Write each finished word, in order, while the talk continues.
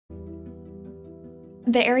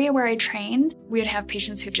The area where I trained, we would have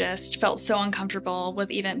patients who just felt so uncomfortable with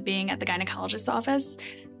even being at the gynecologist's office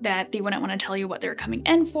that they wouldn't want to tell you what they were coming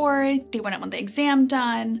in for, they wouldn't want the exam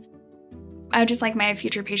done. I would just like my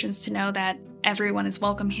future patients to know that everyone is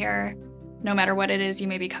welcome here, no matter what it is you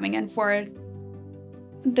may be coming in for.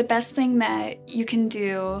 The best thing that you can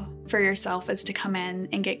do for yourself is to come in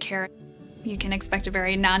and get care. You can expect a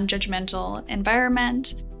very non-judgmental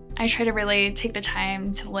environment. I try to really take the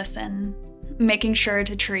time to listen, making sure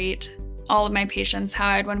to treat all of my patients how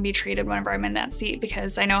I'd want to be treated whenever I'm in that seat,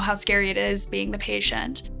 because I know how scary it is being the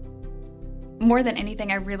patient. More than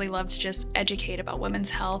anything, I really love to just educate about women's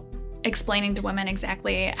health, explaining to women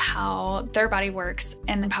exactly how their body works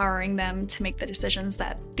and empowering them to make the decisions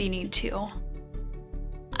that they need to.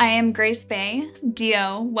 I am Grace Bay,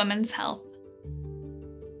 DO Women's Health.